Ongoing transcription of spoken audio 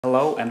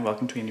Hello and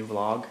welcome to a new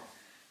vlog.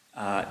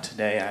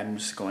 Today I'm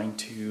just going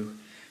to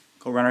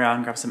go run around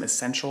and grab some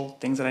essential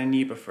things that I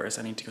need, but first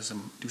I need to go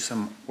do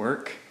some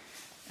work.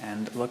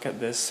 And look at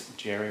this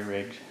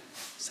jerry-rigged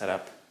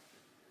setup.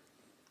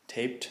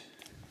 Taped,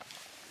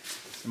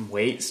 some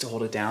weights to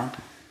hold it down,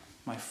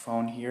 my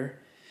phone here.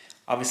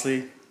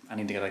 Obviously I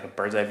need to get like a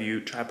bird's eye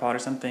view tripod or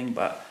something,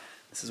 but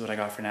this is what I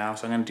got for now.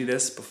 So I'm gonna do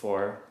this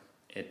before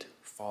it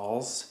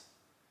falls.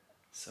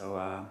 So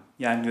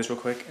yeah, I'm gonna do this real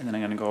quick and then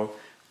I'm gonna go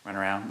run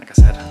around, like I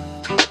said.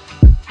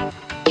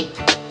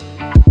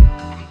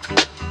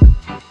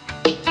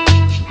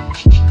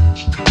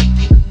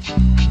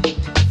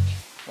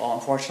 Well,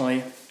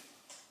 unfortunately,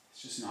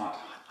 it's just not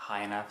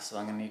high enough, so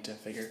I'm gonna need to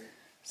figure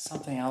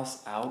something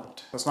else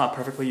out. It's not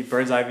perfectly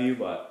bird's eye view,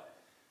 but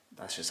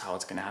that's just how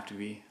it's gonna have to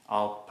be.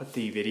 I'll put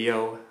the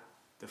video,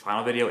 the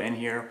final video in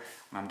here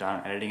when I'm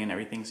done editing and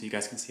everything, so you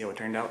guys can see how it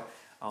turned out.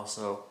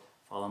 Also,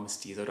 follow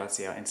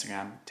mestizo.ca on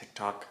Instagram,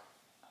 TikTok,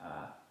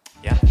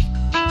 yeah.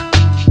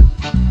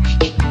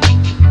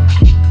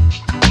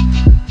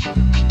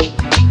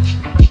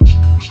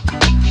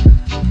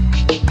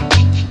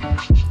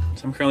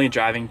 So I'm currently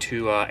driving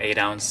to 8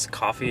 Ounce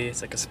Coffee.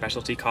 It's like a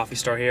specialty coffee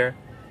store here.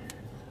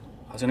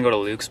 I was gonna go to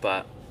Luke's,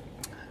 but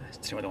I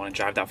didn't really want to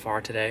drive that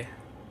far today.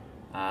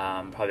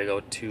 Probably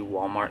go to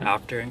Walmart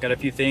after and get a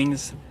few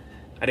things.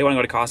 I did want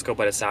to go to Costco,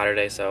 but it's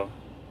Saturday, so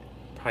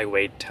probably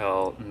wait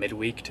till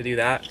midweek to do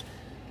that,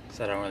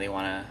 because I don't really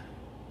want to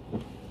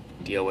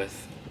deal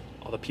with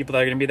all the people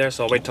that are gonna be there.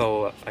 So I'll wait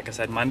till, like I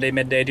said, Monday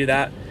midday, do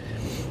that.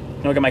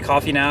 I'll get my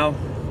coffee now,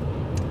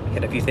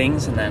 get a few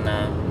things, and then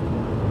I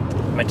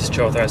might just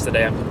chill with the rest of the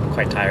day. I'm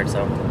quite tired,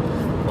 so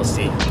we'll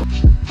see.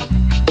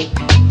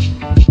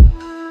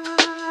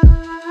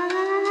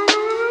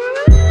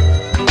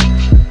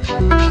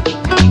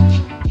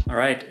 All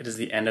right, it is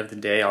the end of the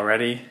day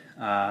already.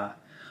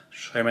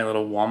 Show you my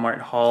little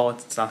Walmart haul.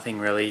 It's nothing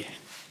really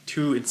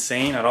too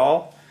insane at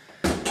all.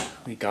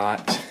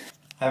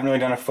 I haven't really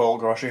done a full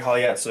grocery haul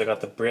yet, so I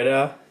got the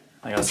Brita,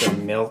 I got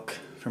some milk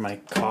for my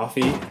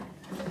coffee,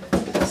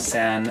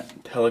 San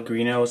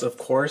Pellegrinos, of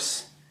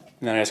course,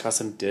 and then I just got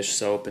some dish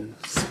soap and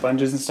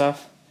sponges and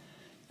stuff,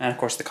 and of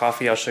course the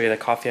coffee. I'll show you the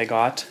coffee I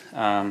got.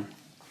 Probably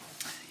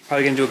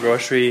gonna do a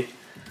grocery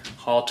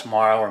haul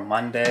tomorrow or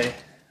Monday,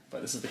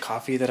 but this is the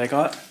coffee that I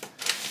got.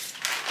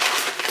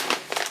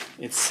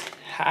 It's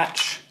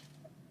Hatch.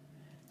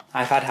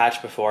 I've had Hatch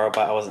before,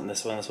 but I wasn't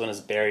this one. This one is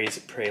Berries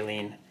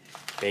Praline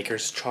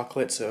Baker's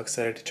Chocolate, so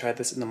excited to try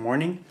this in the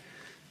morning.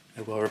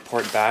 I will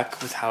report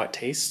back with how it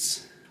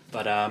tastes.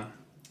 But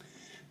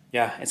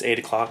yeah, it's 8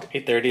 o'clock,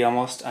 8:30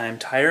 almost. I am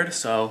tired,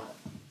 so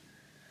I'm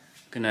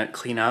gonna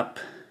clean up,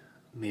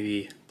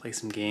 maybe play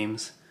some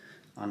games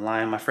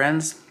online with my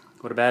friends,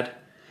 go to bed.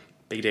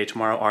 Big day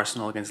tomorrow,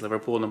 Arsenal against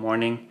Liverpool in the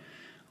morning.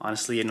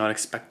 Honestly, I'm not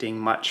expecting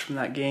much from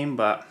that game,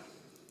 but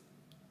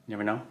you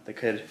never know. They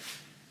could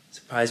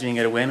surprise me and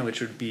get a win,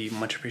 which would be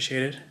much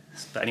appreciated.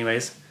 But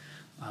anyways,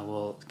 I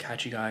will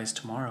catch you guys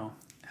tomorrow.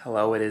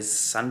 Hello, it is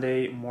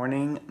Sunday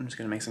morning. I'm just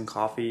gonna make some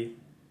coffee,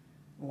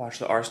 watch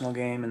the Arsenal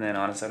game, and then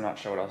honestly, I'm not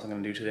sure what else I'm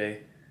gonna do today.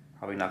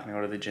 Probably not gonna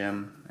go to the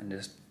gym and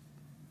just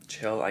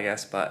chill, I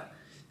guess, but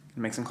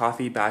gonna make some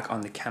coffee back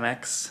on the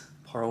Chemex,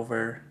 pour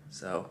over,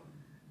 so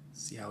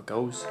see how it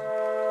goes.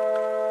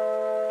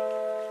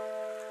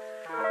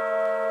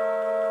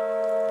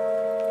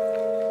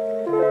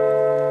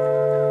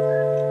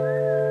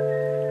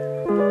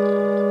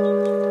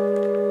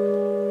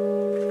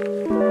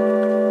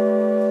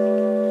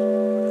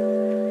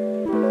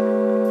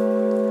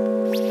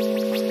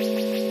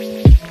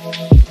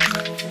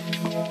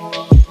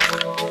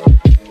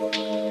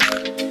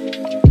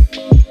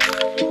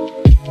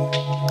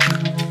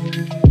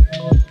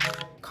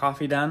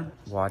 Coffee done,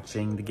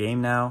 watching the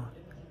game now.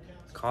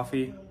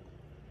 Coffee,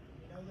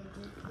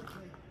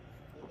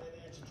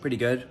 pretty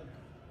good,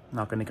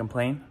 not gonna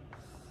complain.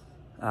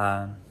 So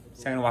I'm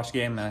gonna watch the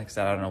game. Like I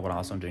said, I don't know what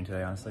else I'm doing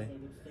today, honestly,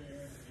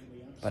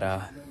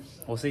 but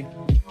we'll see.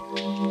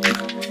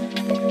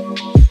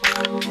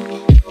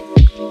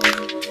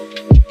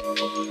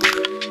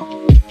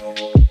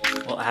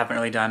 Well, I haven't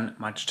really done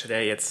much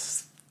today.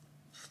 It's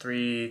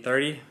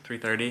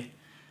 3:30,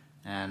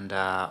 and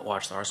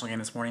watched the Arsenal game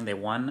this morning. They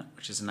won,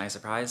 which is a nice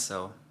surprise,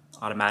 so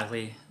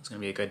automatically it's gonna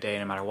be a good day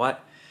no matter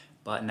what.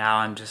 But now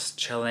I'm just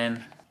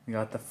chilling. We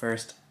got the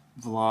first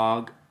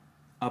vlog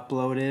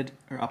uploading.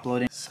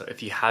 So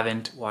if you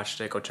haven't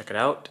watched it, go check it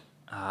out.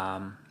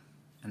 And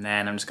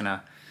then I'm just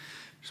gonna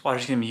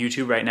watch some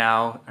YouTube right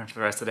now, and for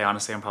the rest of the day,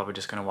 honestly, I'm probably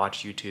just gonna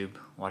watch YouTube,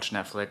 watch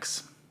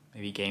Netflix,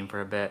 maybe game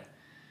for a bit.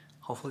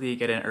 Hopefully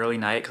get an early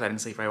night, because I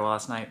didn't sleep very well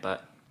last night,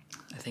 but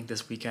I think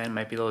this weekend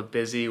might be a little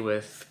busy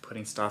with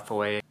putting stuff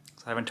away.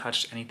 So I haven't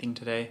touched anything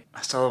today.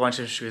 I still have a bunch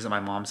of shoes at my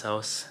mom's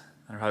house.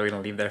 I'm probably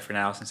gonna leave there for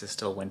now since it's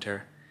still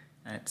winter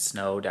and it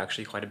snowed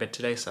actually quite a bit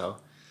today. So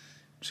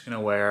I'm just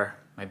gonna wear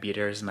my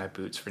beaters and my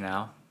boots for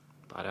now.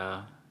 But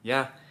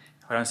yeah,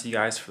 if I don't see you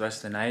guys for the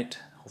rest of the night,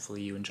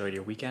 hopefully you enjoyed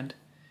your weekend,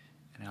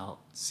 and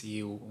I'll see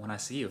you when I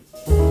see you.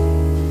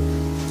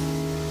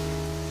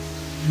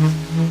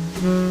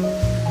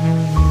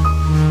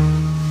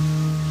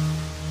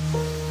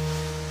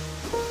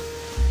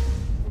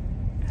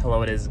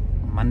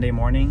 Monday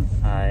morning.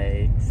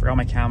 I forgot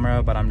my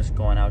camera, but I'm just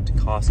going out to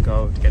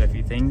Costco to get a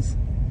few things.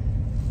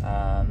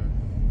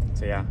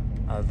 So yeah,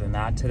 other than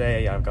that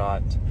today, I've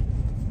got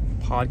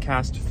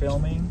podcast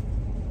filming.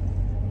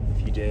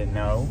 If you didn't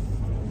know,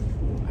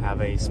 I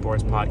have a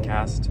sports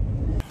podcast.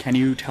 Can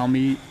you tell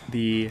me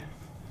the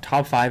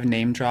top 5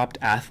 name dropped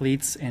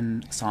athletes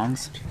in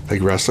songs?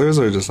 Like wrestlers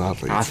or just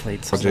athletes?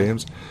 Athletes. LeBron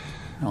James?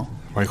 No.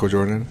 Michael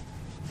Jordan?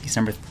 He's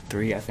number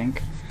 3, I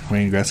think.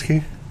 Wayne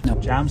Gretzky? No.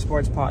 Jam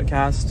Sports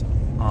Podcast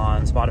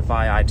on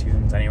Spotify,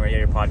 iTunes, anywhere you get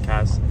your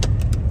podcasts.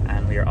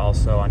 And we are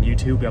also on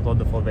YouTube. We upload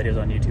the full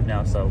videos on YouTube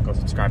now, so go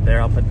subscribe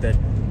there. I'll put the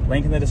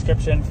link in the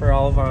description for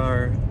all of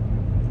our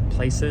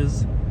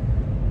places.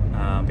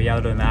 But yeah,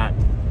 other than that,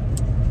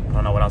 I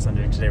don't know what else I'm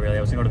doing today really.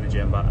 I was gonna go to the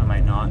gym, but I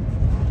might not.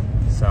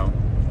 So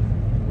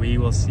we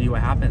will see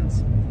what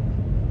happens.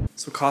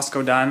 So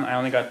Costco done. I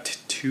only got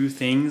 2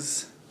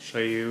 things. Show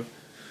you.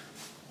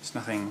 It's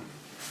nothing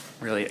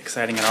really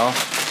exciting at all.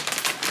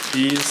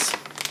 These,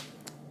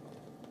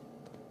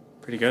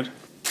 pretty good.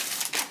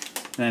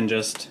 And then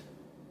just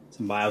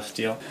some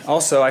BioSteel.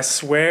 Also, I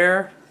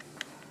swear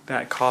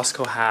that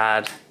Costco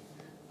had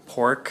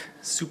pork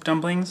soup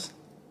dumplings.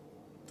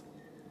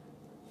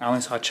 I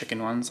only saw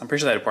chicken ones. I'm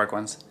pretty sure they had pork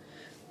ones.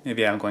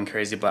 Maybe I'm going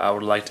crazy, but I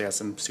would like to get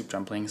some soup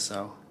dumplings,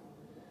 so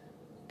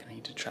I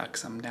need to track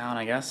some down,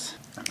 I guess.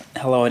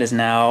 Hello, it is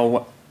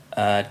now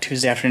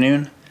Tuesday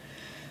afternoon.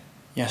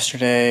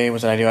 Yesterday, what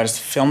did I do? I just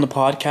filmed the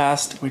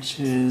podcast, which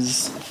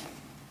is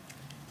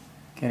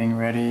getting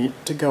ready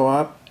to go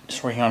up.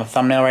 Just working on a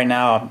thumbnail right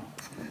now.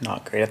 I'm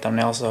not great at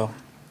thumbnails,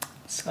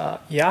 so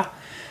yeah.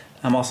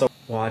 I'm also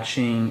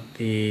watching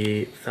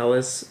the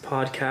Fellas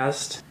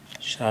podcast.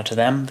 Shout out to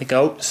them, the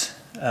goats.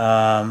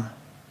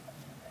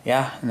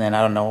 Yeah, and then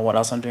I don't know what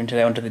else I'm doing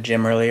today. I went to the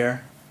gym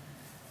earlier.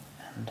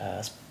 And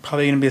it's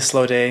probably going to be a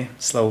slow day,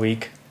 slow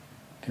week.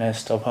 Gonna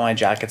still put my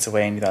jackets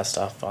away and do that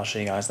stuff. I'll show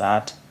you guys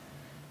that.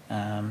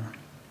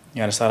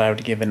 Yeah, I just thought I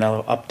would give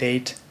another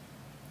update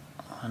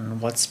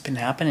on what's been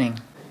happening.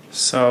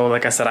 So,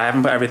 like I said, I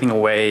haven't put everything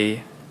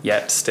away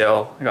yet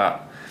still. I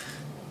got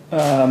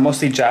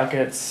mostly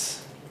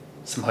jackets,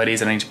 some hoodies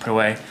that I need to put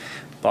away.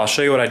 But I'll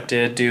show you what I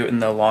did do in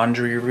the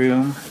laundry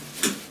room.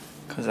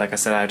 Because like I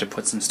said, I have to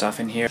put some stuff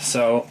in here.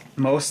 So,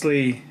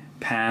 mostly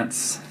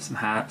pants, some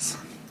hats.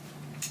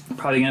 I'm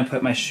probably going to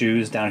put my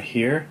shoes down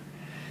here.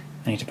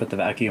 I need to put the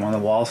vacuum on the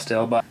wall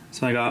still. But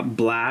so I got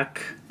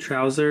black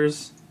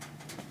trousers,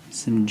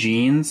 some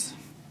jeans,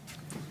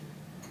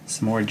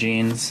 some more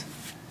jeans.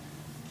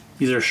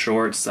 These are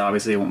shorts, so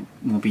obviously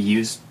won't be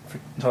used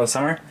until the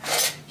summer.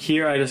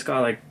 Here I just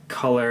got like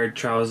colored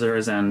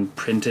trousers and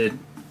printed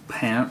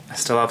pants. I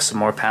still have some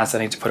more pants that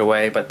I need to put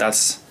away, but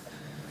that's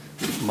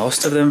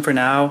most of them for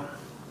now.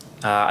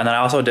 And then I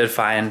also did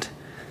find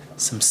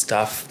some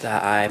stuff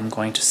that I'm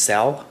going to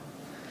sell.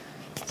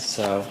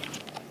 So,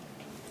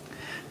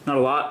 not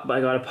a lot, but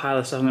I got a pile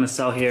of stuff I'm going to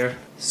sell here.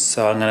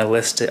 So I'm going to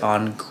list it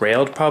on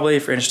Grailed probably.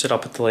 If you're interested, I'll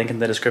put the link in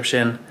the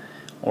description.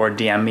 Or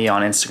DM me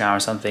on Instagram or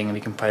something and we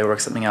can probably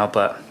work something out,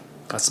 but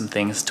got some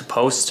things to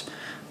post.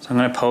 So I'm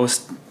going to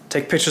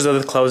take pictures of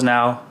the clothes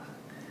now,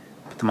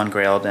 put them on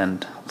Grailed,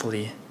 and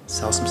hopefully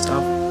sell some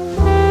stuff.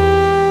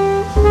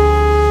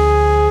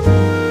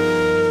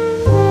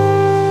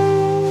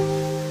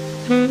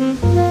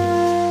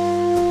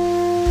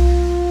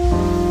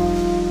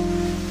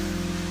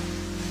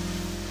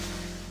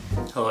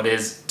 Hello, it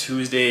is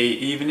Tuesday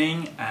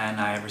evening and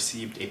I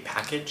received a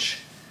package.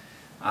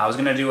 I was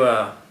gonna do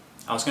a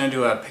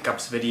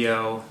pickups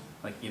video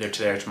like either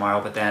today or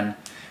tomorrow, but then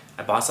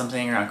I bought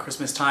something around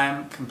Christmas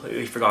time,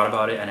 completely forgot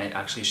about it, and it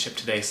actually shipped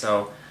today,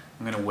 so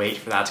I'm gonna wait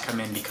for that to come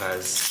in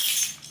because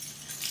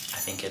I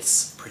think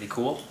it's pretty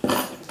cool.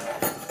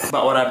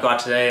 But what I've got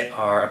today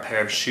are a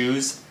pair of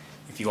shoes.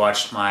 If you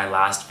watched my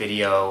last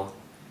video,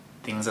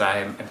 things that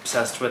I'm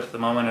obsessed with at the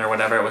moment or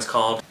whatever it was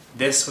called,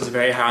 this was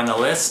very high on the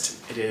list.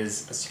 It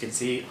is, as you can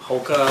see,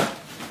 Hoka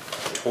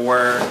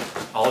Tour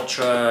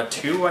Ultra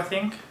 2, I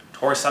think.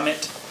 Tour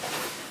Summit.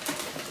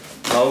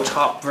 Low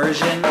top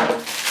version.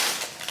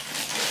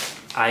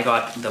 I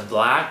got the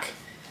black.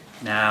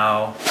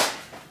 Now,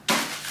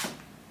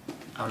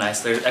 oh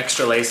nice, there's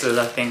extra laces.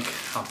 I think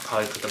I'll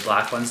probably put the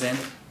black ones in,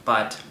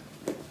 but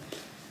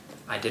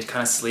I did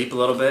kind of sleep a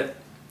little bit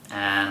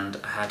and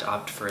I had to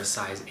opt for a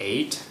size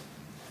 8,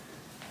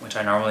 which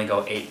I normally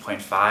go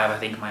 8.5. I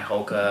think my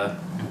Hoka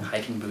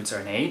hiking boots are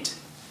an 8,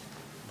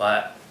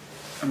 but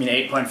I mean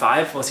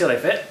 8.5, we'll see how they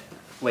fit.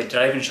 Wait, did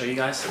I even show you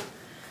guys?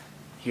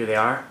 Here they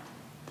are.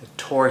 The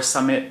Tour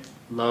Summit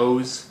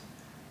lows,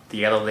 the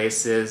yellow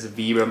laces,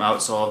 Vibram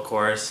outsole of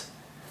course.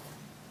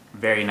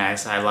 Very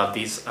nice, I love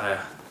these. I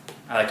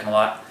like them a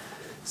lot.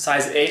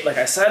 Size 8, like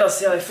I said, I'll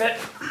see how they fit.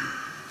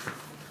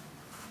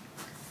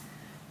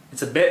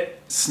 It's a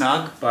bit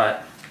snug,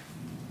 but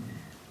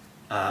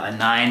a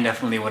 9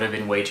 definitely would have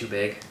been way too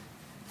big.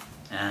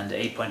 And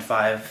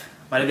 8.5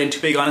 might have been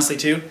too big honestly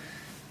too.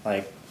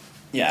 Like,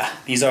 yeah,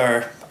 these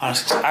are,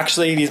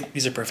 actually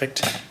these are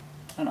perfect. I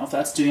don't know if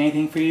that's doing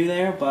anything for you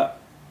there, but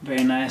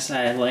very nice.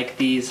 I like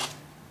these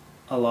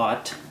a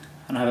lot.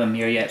 I don't have a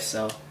mirror yet,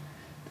 so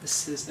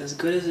this is as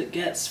good as it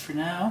gets for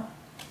now.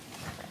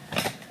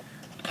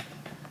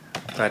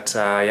 But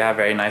yeah,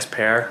 very nice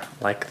pair.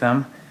 Like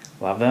them,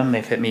 love them.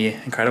 They fit me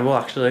incredible,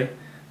 actually.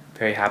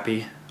 Very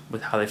happy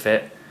with how they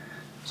fit.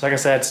 So like I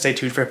said, stay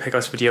tuned for a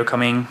pickups video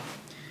coming.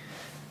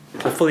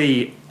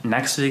 Hopefully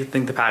next week. I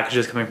think the package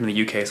is coming from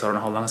the UK, so I don't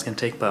know how long it's gonna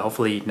take, but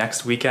hopefully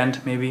next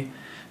weekend maybe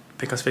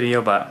pickups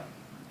video. But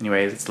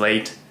anyways, it's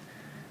late.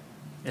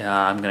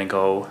 I'm gonna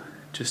go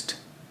just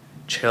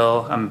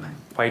chill. I'm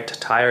quite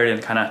tired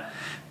and kind of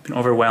been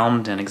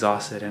overwhelmed and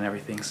exhausted and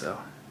everything, so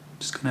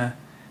just gonna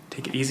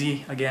take it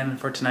easy again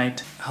for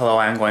tonight. Hello,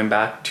 I'm going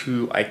back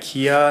to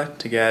IKEA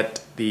to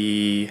get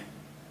the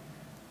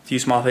few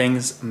small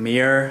things: a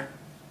mirror,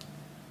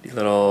 the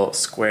little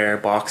square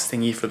box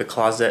thingy for the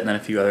closet, and then a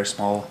few other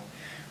small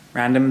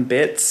random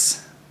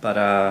bits. But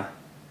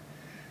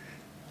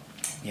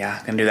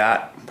yeah, gonna do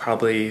that.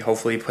 Probably,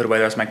 hopefully put away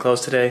the rest of my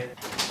clothes today.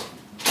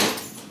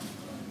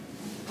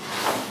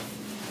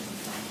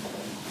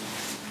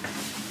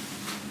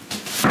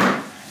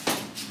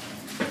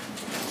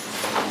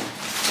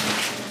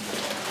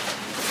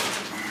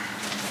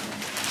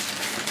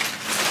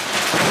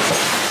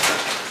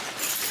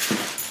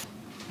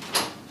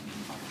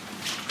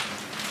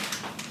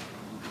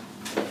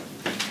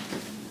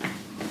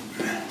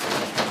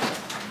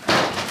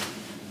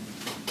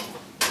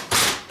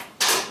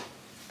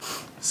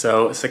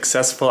 So,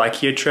 successful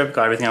IKEA trip,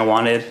 got everything I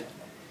wanted,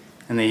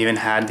 and they even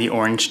had the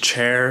orange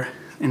chair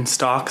in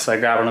stock, so I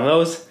grabbed one of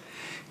those.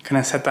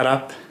 Gonna set that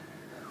up.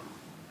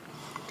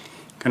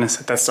 Gonna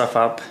set that stuff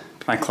up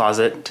to my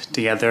closet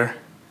together,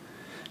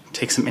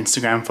 take some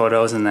Instagram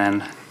photos, and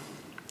then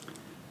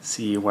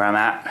see where I'm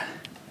at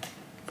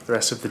for the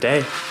rest of the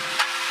day.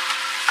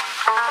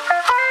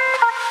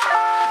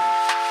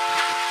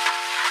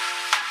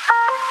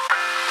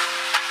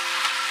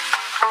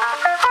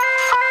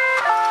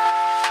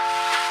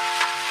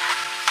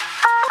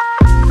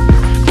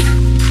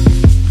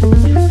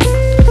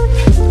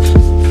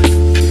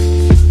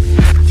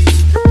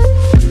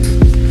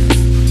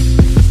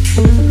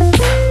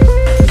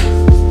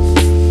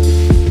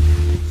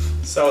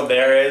 So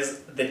there is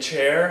the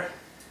chair.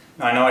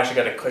 Now I know I should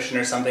get a cushion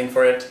or something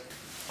for it.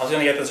 I was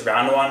gonna get this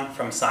round one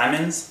from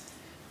Simon's,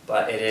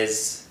 but it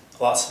is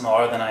a lot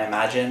smaller than I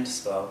imagined,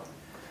 so we'll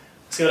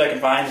see what I can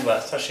find,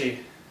 but it's actually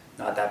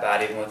not that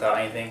bad even without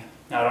anything.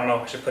 Now I don't know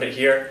if I should put it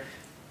here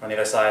or on the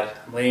other side.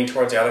 I'm leaning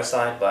towards the other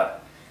side,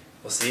 but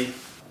we'll see.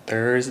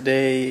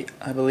 Thursday,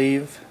 I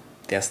believe.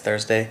 Yes,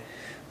 Thursday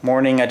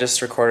morning. I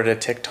just recorded a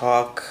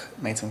TikTok,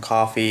 made some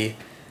coffee.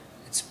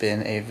 It's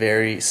been a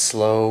very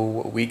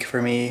slow week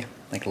for me,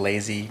 like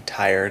lazy,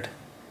 tired,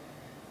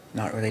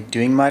 not really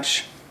doing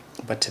much.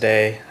 But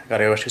today I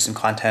gotta go shoot some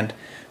content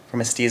for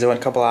Mestizo in a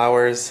couple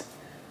hours.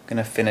 I'm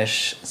gonna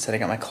finish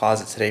setting up my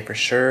closet today for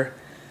sure.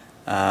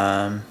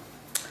 One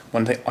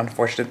thing,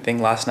 unfortunate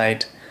thing, last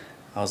night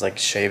I was like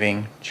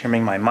trimming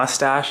my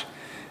mustache,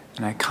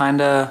 and I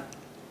kinda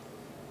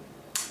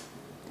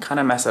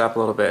messed it up a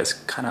little bit. It's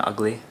kinda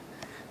ugly,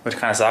 which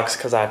kinda sucks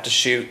because I have to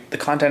shoot the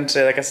content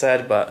today, like I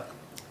said, but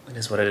it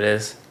is what it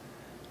is.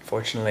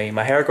 Fortunately,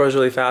 my hair grows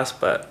really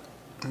fast, but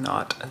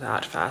not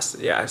that fast.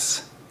 Yeah,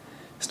 it's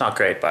not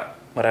great, but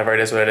whatever, it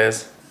is what it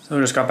is. So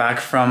I just got back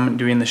from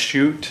doing the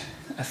shoot.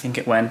 I think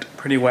it went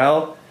pretty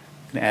well.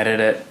 I'm gonna edit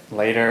it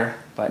later,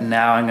 but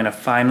now I'm gonna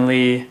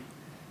finally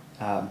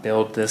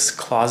build this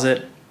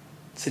closet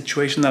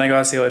situation that I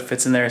got, see how it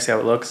fits in there, see how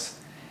it looks,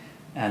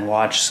 and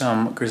watch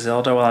some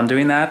Griselda while I'm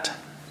doing that.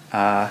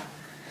 I'll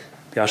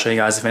show you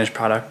guys the finished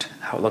product,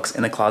 how it looks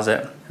in the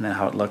closet, and then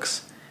how it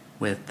looks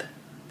with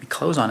the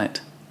clothes on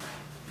it.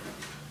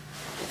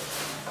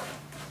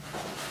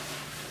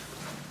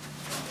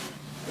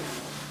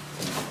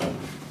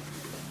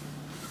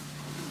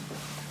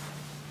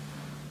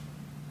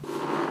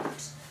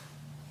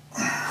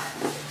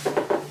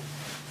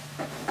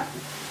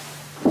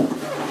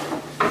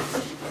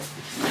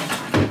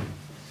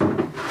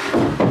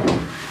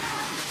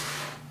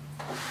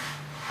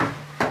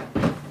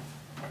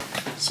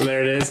 So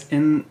there it is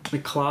in the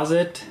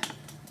closet.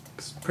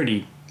 It's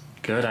pretty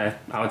good, I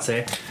would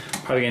say.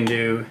 Probably gonna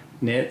do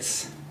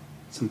knits,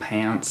 some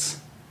pants,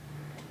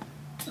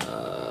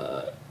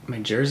 my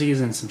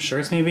jerseys and some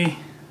shirts maybe.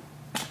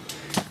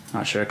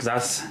 Not sure,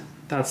 because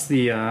that's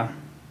the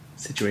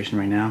situation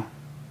right now.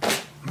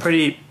 I'm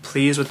pretty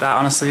pleased with that,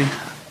 honestly.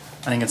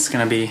 I think it's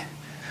gonna be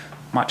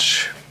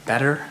much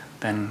better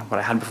than what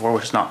I had before,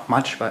 which is not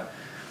much, but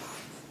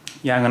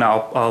yeah,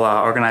 I'll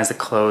organize the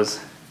clothes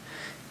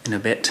in a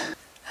bit.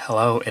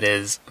 Hello, it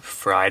is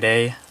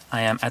Friday.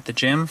 I am at the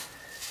gym.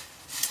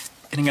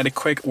 Gonna get a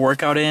quick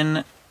workout in,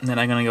 and then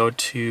I'm gonna go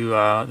to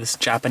this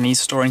Japanese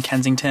store in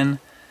Kensington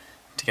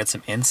to get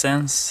some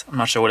incense. I'm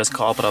not sure what it's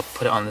called, but I'll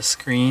put it on the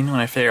screen when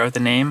I figure out the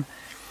name.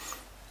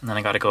 And then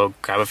I gotta go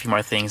grab a few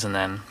more things, and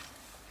then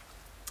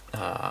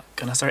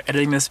gonna start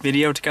editing this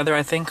video together,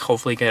 I think.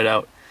 Hopefully get it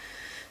out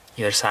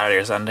either Saturday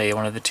or Sunday,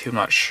 one of the two, I'm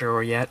not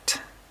sure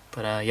yet.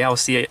 But yeah, we'll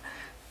see it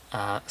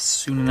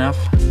soon enough.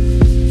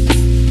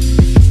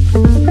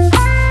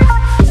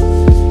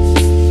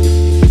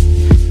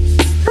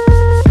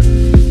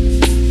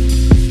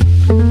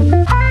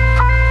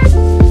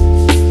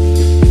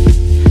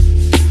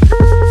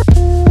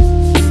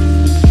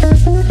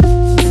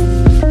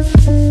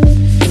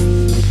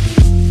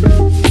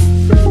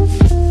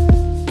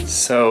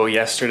 So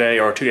yesterday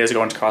or 2 days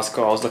ago, I went to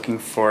Costco. I was looking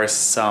for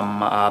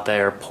some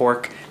their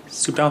pork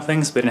soup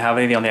dumplings, but they didn't have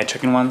any. They only had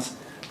chicken ones.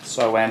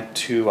 So I went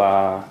to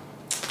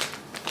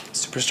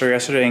Superstore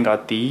yesterday and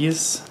got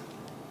these.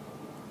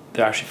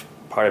 They're actually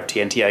part of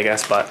TNT, I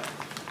guess, but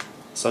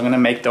so I'm gonna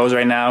make those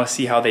right now,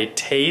 see how they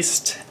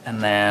taste,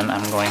 and then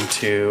I'm going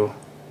to,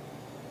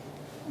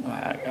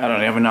 I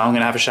don't even know, I'm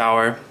gonna have a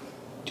shower,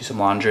 do some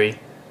laundry,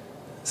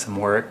 some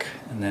work,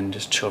 and then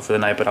just chill for the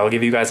night. But I'll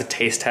give you guys a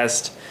taste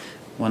test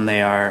when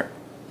they are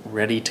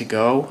ready to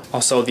go.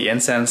 Also, the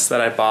incense that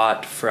I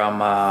bought from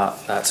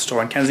that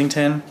store in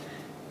Kensington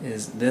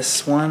is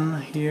this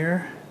one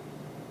here.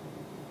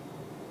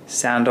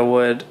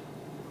 Sandalwood,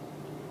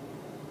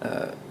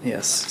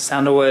 yes,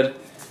 sandalwood,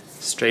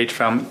 straight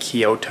from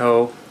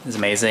Kyoto, is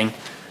amazing.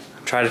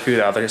 I've tried a few of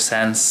the other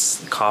scents.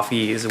 The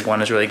coffee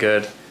one is really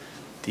good.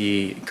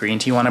 The green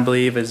tea one, I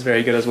believe, is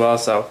very good as well.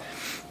 So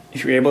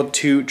if you're able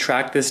to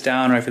track this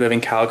down, or if you live in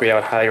Calgary, I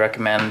would highly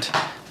recommend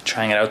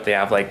trying it out. They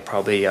have like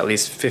probably at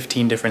least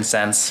 15 different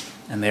scents,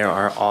 and they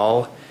are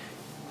all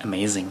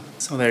amazing.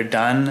 So they're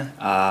done.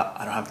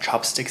 I don't have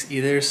chopsticks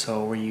either,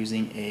 so we're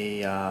using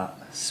a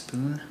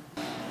spoon.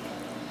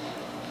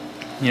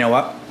 You know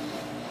what?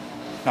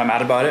 Not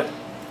mad about it.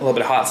 A little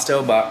bit hot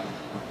still, but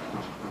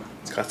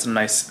it's got some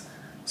nice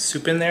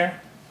soup in there.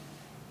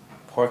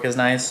 Pork is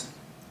nice.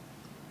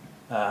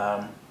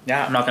 Yeah,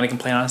 I'm not gonna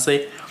complain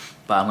honestly,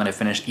 but I'm gonna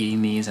finish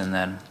eating these and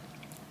then